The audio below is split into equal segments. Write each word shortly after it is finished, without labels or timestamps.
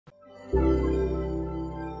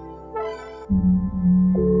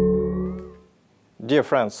Dear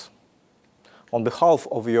friends, on behalf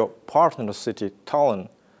of your partner city, Tallinn,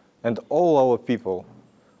 and all our people,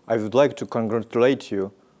 I would like to congratulate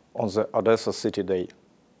you on the Odessa City Day.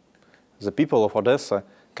 The people of Odessa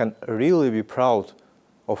can really be proud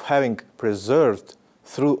of having preserved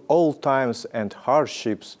through all times and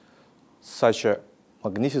hardships such a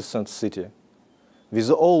magnificent city, with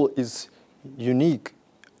all its unique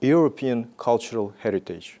European cultural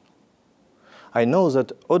heritage. I know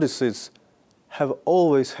that Odessans have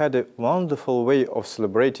always had a wonderful way of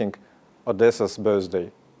celebrating Odessa's birthday,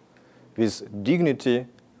 with dignity,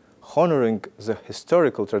 honoring the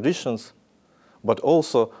historical traditions, but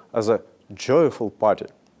also as a joyful party,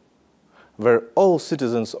 where all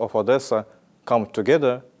citizens of Odessa come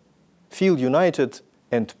together, feel united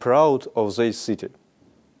and proud of their city.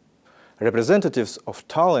 Representatives of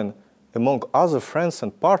Tallinn, among other friends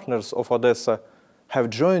and partners of Odessa, have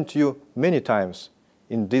joined you many times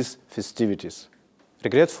in these festivities.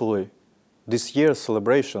 Regretfully, this year's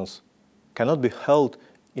celebrations cannot be held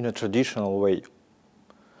in a traditional way,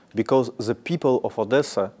 because the people of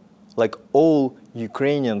Odessa, like all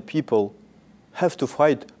Ukrainian people, have to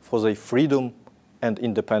fight for their freedom and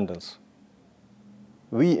independence.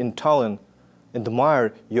 We in Tallinn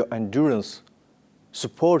admire your endurance,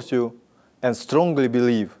 support you, and strongly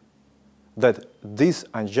believe that this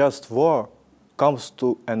unjust war comes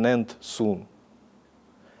to an end soon.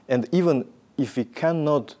 And even if we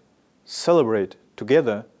cannot celebrate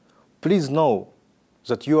together, please know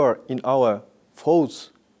that you are in our thoughts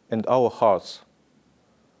and our hearts.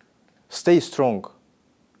 Stay strong.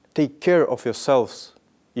 Take care of yourselves,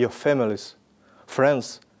 your families,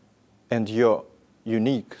 friends, and your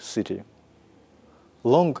unique city.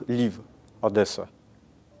 Long live Odessa!